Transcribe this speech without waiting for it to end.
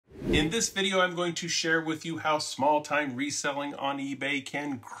In this video, I'm going to share with you how small-time reselling on eBay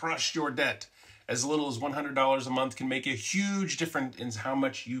can crush your debt. As little as $100 a month can make a huge difference in how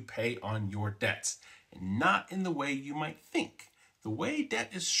much you pay on your debts, and not in the way you might think. The way debt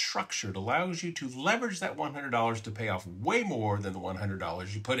is structured allows you to leverage that $100 to pay off way more than the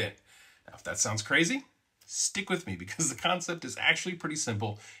 $100 you put in. Now, if that sounds crazy, stick with me because the concept is actually pretty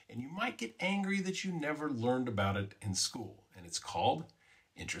simple, and you might get angry that you never learned about it in school, and it's called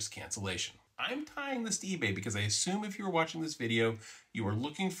interest cancellation. I'm tying this to eBay because I assume if you're watching this video, you are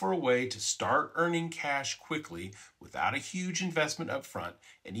looking for a way to start earning cash quickly without a huge investment up front,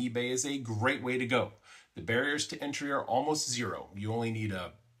 and eBay is a great way to go. The barriers to entry are almost zero. You only need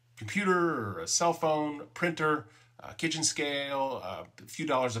a computer or a cell phone, a printer, a kitchen scale, a few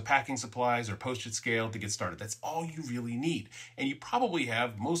dollars of packing supplies or postage scale to get started. That's all you really need. And you probably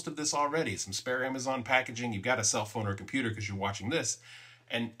have most of this already. Some spare Amazon packaging, you've got a cell phone or a computer because you're watching this.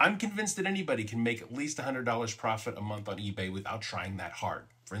 And I'm convinced that anybody can make at least $100 profit a month on eBay without trying that hard.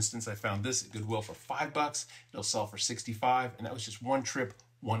 For instance, I found this at Goodwill for $5. It'll sell for $65, and that was just one trip,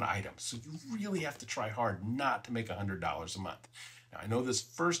 one item. So you really have to try hard not to make $100 a month. Now, I know this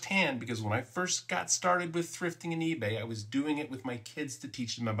firsthand because when I first got started with thrifting in eBay, I was doing it with my kids to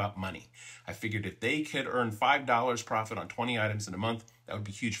teach them about money. I figured if they could earn $5 profit on 20 items in a month, that would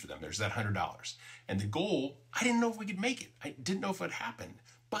be huge for them. There's that $100. And the goal, I didn't know if we could make it. I didn't know if it happened.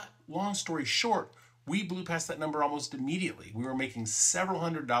 But long story short, we blew past that number almost immediately. We were making several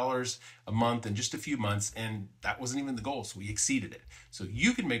 $100s a month in just a few months, and that wasn't even the goal, so we exceeded it. So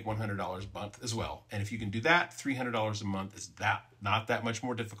you can make $100 a month as well. And if you can do that, $300 a month is not that much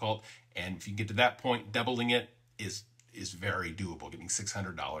more difficult. And if you get to that point, doubling it is very doable, getting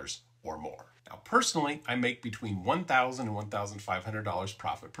 $600 or more. Now, personally, I make between $1,000 and $1,500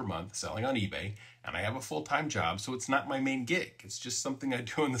 profit per month selling on eBay, and I have a full-time job, so it's not my main gig. It's just something I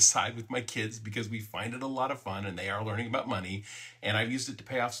do on the side with my kids because we find it a lot of fun and they are learning about money, and I've used it to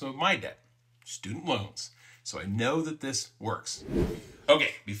pay off some of my debt, student loans. So I know that this works.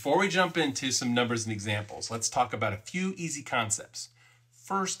 Okay, before we jump into some numbers and examples, let's talk about a few easy concepts.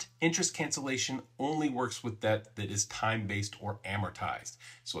 First, interest cancellation only works with debt that is time-based or amortized.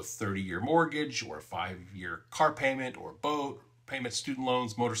 So a 30-year mortgage or a 5-year car payment or boat payment, student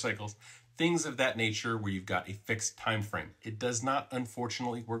loans, motorcycles, things of that nature where you've got a fixed time frame. It does not,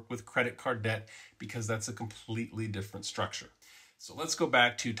 unfortunately, work with credit card debt because that's a completely different structure. So let's go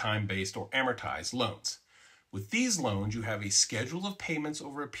back to time-based or amortized loans. With these loans, you have a schedule of payments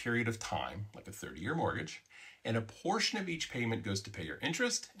over a period of time, like a 30-year mortgage, and a portion of each payment goes to pay your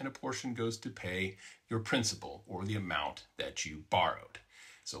interest, and a portion goes to pay your principal, or the amount that you borrowed.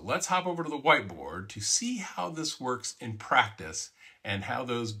 So let's hop over to the whiteboard to see how this works in practice and how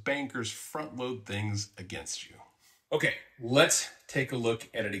those bankers front load things against you. Okay, let's take a look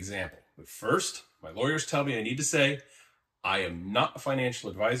at an example. But first, my lawyers tell me I need to say, I am not a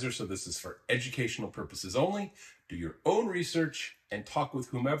financial advisor, so this is for educational purposes only. Do your own research and talk with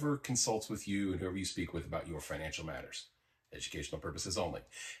whomever consults with you and whoever you speak with about your financial matters. Educational purposes only.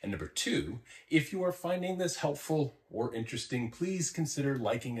 And number two, if you are finding this helpful or interesting, please consider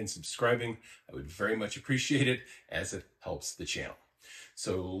liking and subscribing. I would very much appreciate it as it helps the channel.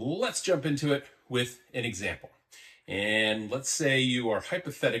 So let's jump into it with an example. And let's say you are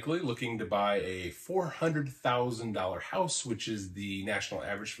hypothetically looking to buy a $400,000 house, which is the national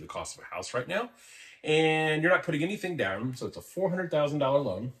average for the cost of a house right now. And you're not putting anything down, so it's a $400,000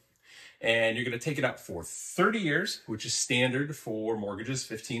 loan. And you're going to take it out for 30 years, which is standard for mortgages.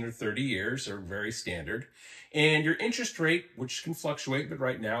 15 or 30 years are very standard. And your interest rate, which can fluctuate, but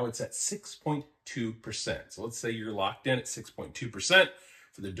right now it's at 6.2%. So let's say you're locked in at 6.2%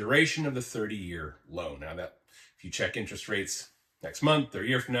 for the duration of the 30-year loan. Now that if you check interest rates next month or a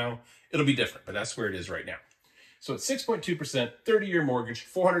year from now, it'll be different, but that's where it is right now. So at 6.2%, 30-year mortgage,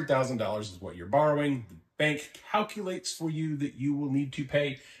 $400,000 is what you're borrowing. The bank calculates for you that you will need to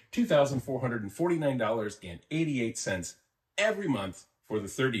pay $2,449.88 every month for the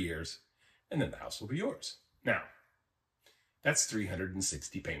 30 years, and then the house will be yours. Now, that's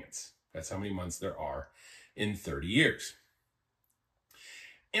 360 payments. That's how many months there are in 30 years.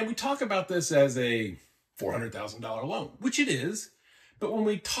 And we talk about this as a $400,000 loan, which it is. But when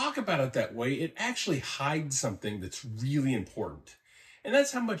we talk about it that way, it actually hides something that's really important. And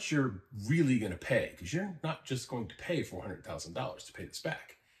that's how much you're really going to pay, because you're not just going to pay $400,000 to pay this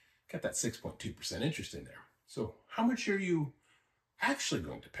back. Got that 6.2% interest in there. So how much are you actually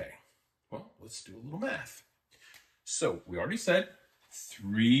going to pay? Well, let's do a little math. So we already said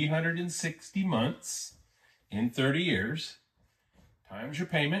 360 months in 30 years times your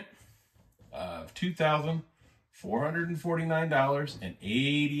payment of $2,449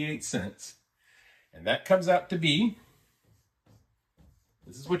 $449.88. And that comes out to be,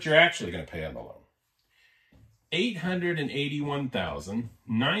 this is what you're actually going to pay on the loan,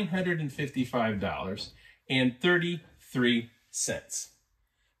 $881,955.33.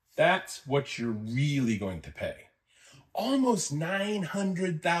 That's what you're really going to pay. Almost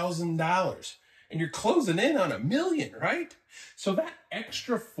 $900,000. And you're closing in on $1 million, right? So that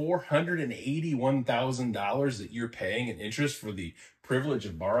extra $481,000 that you're paying in interest for the privilege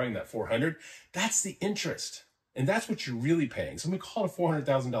of borrowing that $400,000, that's the interest. And that's what you're really paying. So we call it a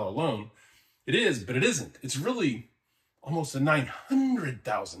 $400,000 loan. It is, but it isn't. It's really almost a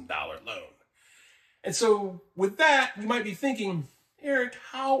 $900,000 loan. And so with that, you might be thinking, Eric,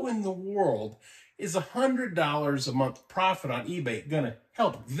 how in the world is $100 a month profit on eBay going to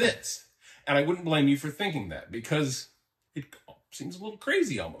help this? And I wouldn't blame you for thinking that, because it seems a little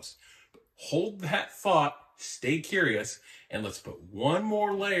crazy almost. But hold that thought, stay curious, and let's put one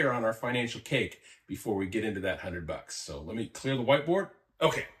more layer on our financial cake before we get into that $100. So let me clear the whiteboard.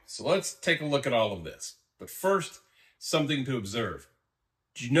 Okay, so let's take a look at all of this. But first, something to observe.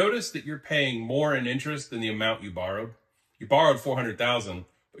 Did you notice that you're paying more in interest than the amount you borrowed? You borrowed $400,000,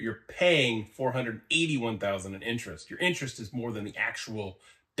 but you're paying $481,000 in interest. Your interest is more than the actual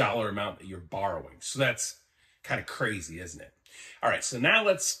dollar amount that you're borrowing. So that's kind of crazy, isn't it? All right, so now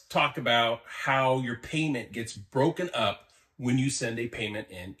let's talk about how your payment gets broken up when you send a payment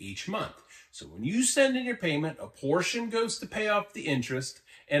in each month. So when you send in your payment, a portion goes to pay off the interest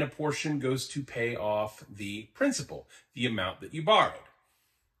and a portion goes to pay off the principal, the amount that you borrowed.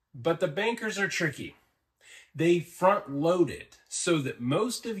 But the bankers are tricky. They front load it so that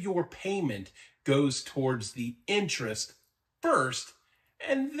most of your payment goes towards the interest first,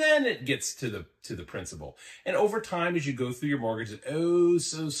 and then it gets to the principal. And over time, as you go through your mortgage, it oh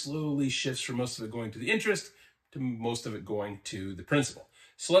so slowly shifts from most of it going to the interest to most of it going to the principal.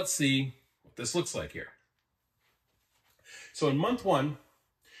 So let's see what this looks like here. So in month one,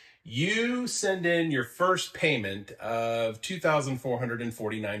 you send in your first payment of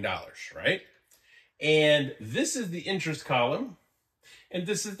 $2,449, right? And this is the interest column, and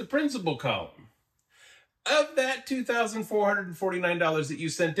this is the principal column. Of that $2,449 that you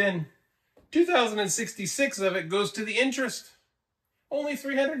sent in, $2,066 of it goes to the interest. Only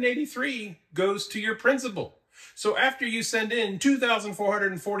 $383 goes to your principal. So after you send in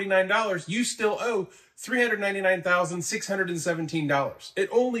 $2,449, you still owe $399,617. It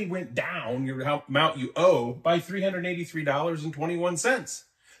only went down your amount you owe by $383.21.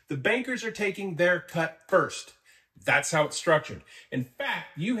 The bankers are taking their cut first. That's how it's structured. In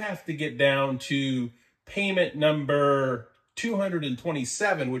fact, you have to get down to payment number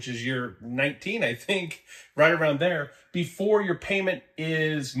 227, which is your 19, I think, right around there, before your payment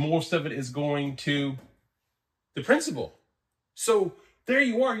is, most of it is going to the principal. So there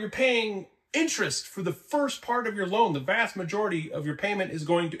you are, you're paying interest for the first part of your loan. The vast majority of your payment is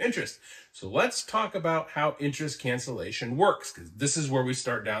going to interest. So let's talk about how interest cancellation works, because this is where we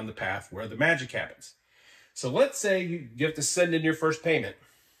start down the path where the magic happens. So let's say you have to send in your first payment,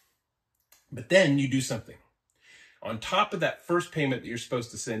 but then you do something. On top of that first payment that you're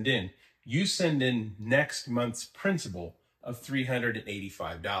supposed to send in, you send in next month's principal of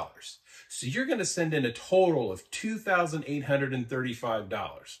 $385. So you're going to send in a total of $2,835,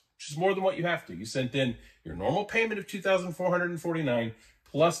 which is more than what you have to. You sent in your normal payment of $2,449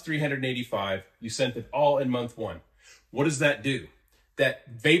 plus $385. You sent it all in month one. What does that do?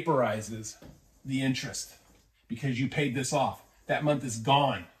 That vaporizes the interest because you paid this off. That month is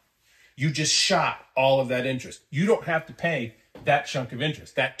gone. You just shot all of that interest. You don't have to pay that chunk of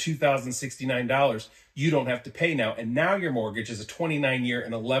interest. That $2,069, you don't have to pay now. And now your mortgage is a 29-year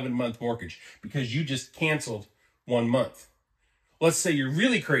and 11-month mortgage because you just canceled 1 month. Let's say you're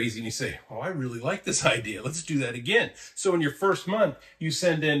really crazy and you say, oh, I really like this idea. Let's do that again. So in your first month, you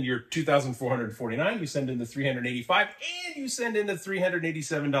send in your $2,449, you send in the $385, and you send in the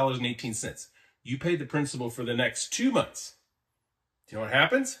 $387.18. You paid the principal for the next 2 months. Do you know what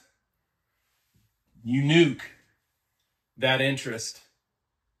happens? You nuke that interest.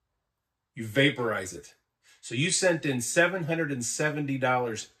 You vaporize it. So you sent in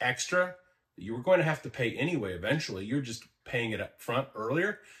 $770 extra that you were going to have to pay anyway eventually. You're just paying it up front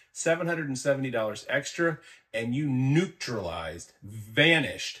earlier. $770 extra, and you neutralized,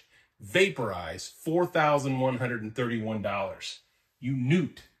 vanished, vaporized $4,131. You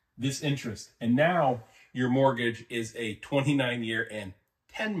nuked this interest. And now your mortgage is a 29-year and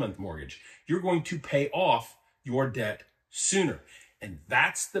 10-month mortgage. You're going to pay off your debt sooner. And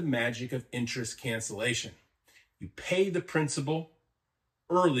that's the magic of interest cancellation. You pay the principal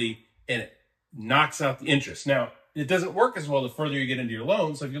early, and it knocks out the interest. Now, it doesn't work as well the further you get into your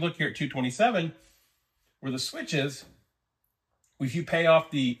loan. So if you look here at 227, where the switch is, if you pay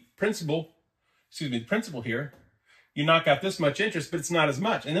off the principal here, you knock out this much interest, but it's not as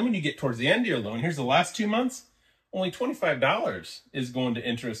much. And then when you get towards the end of your loan, here's the last 2 months, only $25 is going to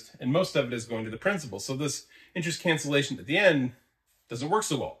interest, and most of it is going to the principal. So this interest cancellation at the end doesn't work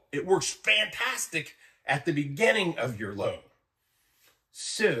so well. It works fantastic at the beginning of your loan.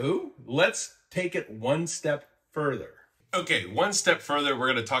 So let's take it one step further. Okay, one step further, we're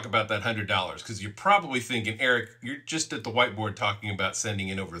going to talk about that $100, because you're probably thinking, Eric, you're just at the whiteboard talking about sending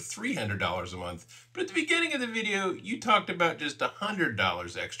in over $300 a month. But at the beginning of the video, you talked about just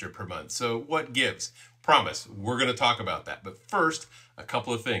 $100 extra per month. So what gives? Promise, we're going to talk about that. But first, a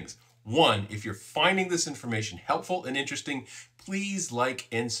couple of things. One, if you're finding this information helpful and interesting, please like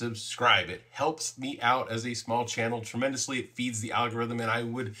and subscribe. It helps me out as a small channel tremendously. It feeds the algorithm, and I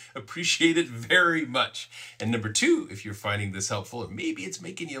would appreciate it very much. And number two, if you're finding this helpful and maybe it's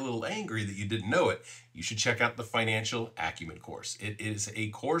making you a little angry that you didn't know it, you should check out the Financial Acumen Course. It is a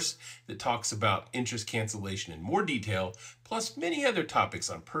course that talks about interest cancellation in more detail, plus many other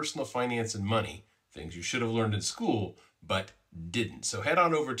topics on personal finance and money, things you should have learned in school, but didn't. So head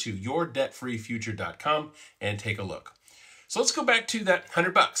on over to yourdebtfreefuture.com and take a look. So let's go back to that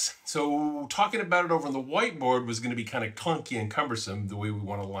 $100. So talking about it over on the whiteboard was going to be kind of clunky and cumbersome the way we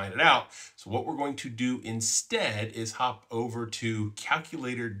want to line it out. So what we're going to do instead is hop over to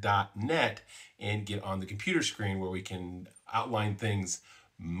calculator.net and get on the computer screen where we can outline things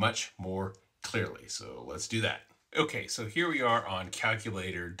much more clearly. So let's do that. Okay, so here we are on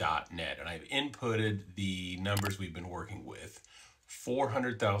calculator.net, and I've inputted the numbers we've been working with.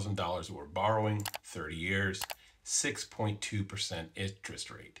 $400,000 that we're borrowing, 30 years, 6.2%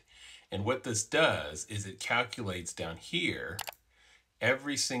 interest rate. And what this does is it calculates down here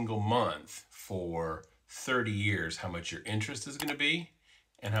every single month for 30 years how much your interest is going to be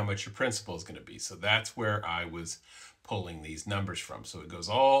and how much your principal is going to be. So that's where I was pulling these numbers from. So it goes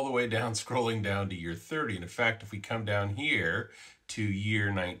all the way down, scrolling down to year 30. And in fact, if we come down here to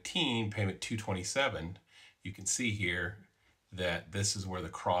year 19, payment 227, you can see here that this is where the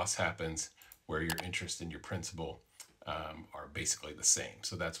cross happens, where your interest and your principal are basically the same.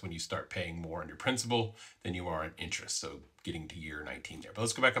 So that's when you start paying more on your principal than you are on interest. So getting to year 19 there. But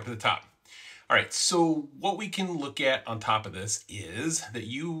let's go back up to the top. All right, so what we can look at on top of this is that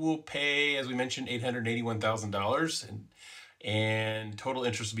you will pay, as we mentioned, $881,000, and total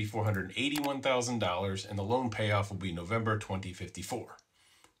interest will be $481,000, and the loan payoff will be November 2054.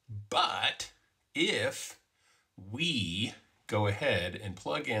 But if we go ahead and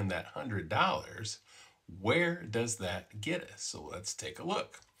plug in that $100, where does that get us? So let's take a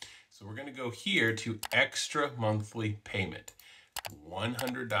look. So we're going to go here to extra monthly payment,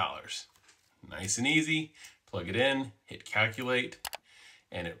 $100. Nice and easy. Plug it in, hit calculate,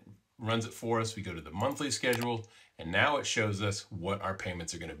 and it runs it for us. We go to the monthly schedule, and now it shows us what our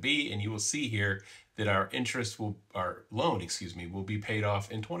payments are going to be. And you will see here that our loan will be paid off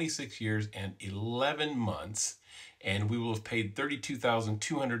in 26 years and 11 months. And we will have paid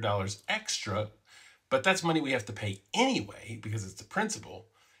 $32,200 extra, but that's money we have to pay anyway because it's the principal.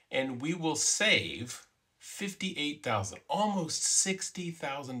 And we will save $58,000, almost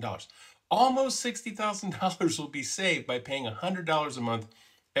 $60,000. Almost $60,000 will be saved by paying $100 a month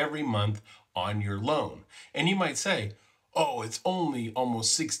every month on your loan. And you might say, oh, it's only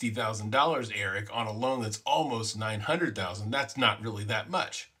almost $60,000, Eric, on a loan that's almost $900,000. That's not really that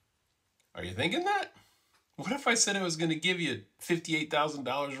much. Are you thinking that? What if I said I was going to give you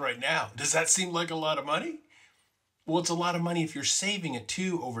 $58,000 right now? Does that seem like a lot of money? Well, it's a lot of money if you're saving it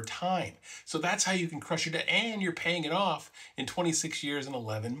too over time. So that's how you can crush your debt, and you're paying it off in 26 years and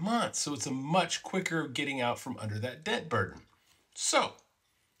 11 months. So it's a much quicker getting out from under that debt burden. So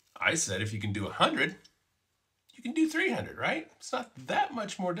I said, if you can do 100, you can do 300, right? It's not that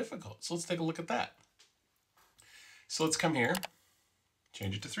much more difficult. So let's take a look at that. So let's come here,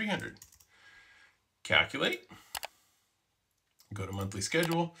 change it to 300. Calculate. Go to monthly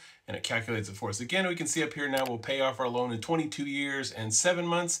schedule, and it calculates it for us. Again, we can see up here now we'll pay off our loan in 22 years and 7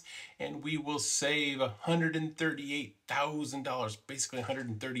 months, and we will save $138,000, basically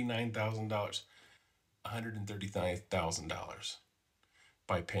 $139,000. $139,000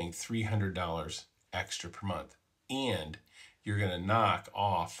 by paying $300 extra per month. And you're going to knock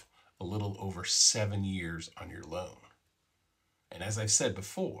off a little over 7 years on your loan. And as I've said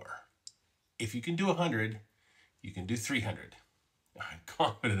before, if you can do 100, you can do 300. I'm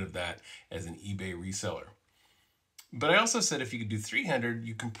confident of that as an eBay reseller. But I also said if you could do 300,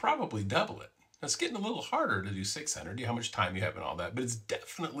 you can probably double it. Now, it's getting a little harder to do 600, how much time you have and all that, but it's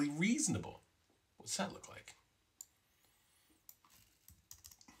definitely reasonable. What's that look like?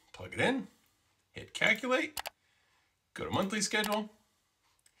 Plug it in, hit calculate, go to monthly schedule.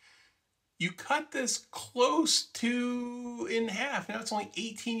 You cut this close to in half. Now it's only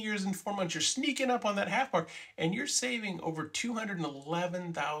 18 years and 4 months. You're sneaking up on that half mark, and you're saving over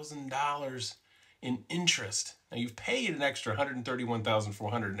 $211,000 in interest. Now you've paid an extra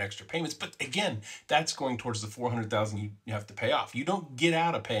 $131,400 in extra payments, but again, that's going towards the $400,000 you have to pay off. You don't get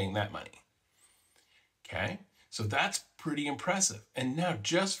out of paying that money. Okay, so that's pretty impressive. And now,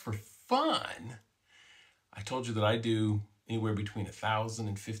 just for fun, I told you that I do anywhere between $1,000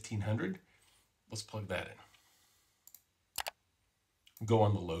 and $1,500. Let's plug that in. Go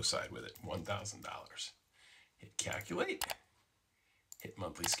on the low side with it, $1,000. Hit calculate, hit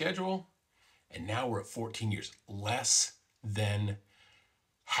monthly schedule, and now we're at 14 years, less than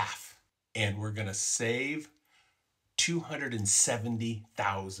half. And we're gonna save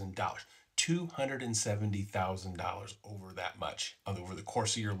 $270,000. $270,000 over that much over the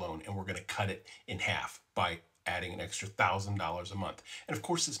course of your loan, and we're going to cut it in half by adding an extra $1,000 a month. And of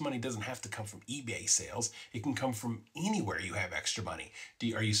course, this money doesn't have to come from eBay sales. It can come from anywhere you have extra money.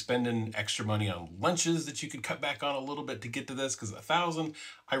 Are you spending extra money on lunches that you could cut back on a little bit to get to this? Because $1,000,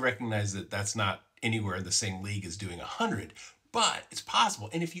 I recognize that that's not anywhere in the same league as doing 100. But it's possible.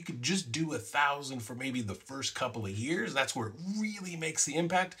 And if you could just do 1,000 for maybe the first couple of years, that's where it really makes the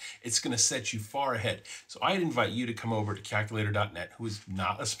impact. It's going to set you far ahead. So I'd invite you to come over to calculator.net, who is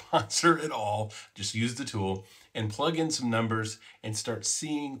not a sponsor at all. Just use the tool and plug in some numbers and start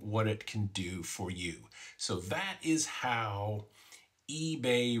seeing what it can do for you. So that is how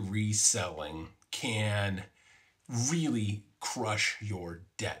eBay reselling can really crush your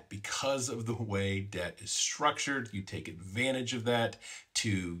debt. Because of the way debt is structured, you take advantage of that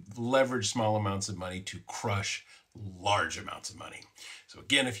to leverage small amounts of money to crush large amounts of money. So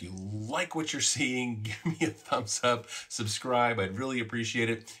again, if you like what you're seeing, give me a thumbs up, subscribe. I'd really appreciate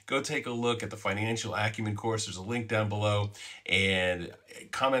it. Go take a look at the Financial Acumen Course. There's a link down below, and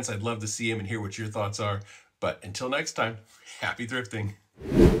comments, I'd love to see them and hear what your thoughts are. But until next time, happy thrifting.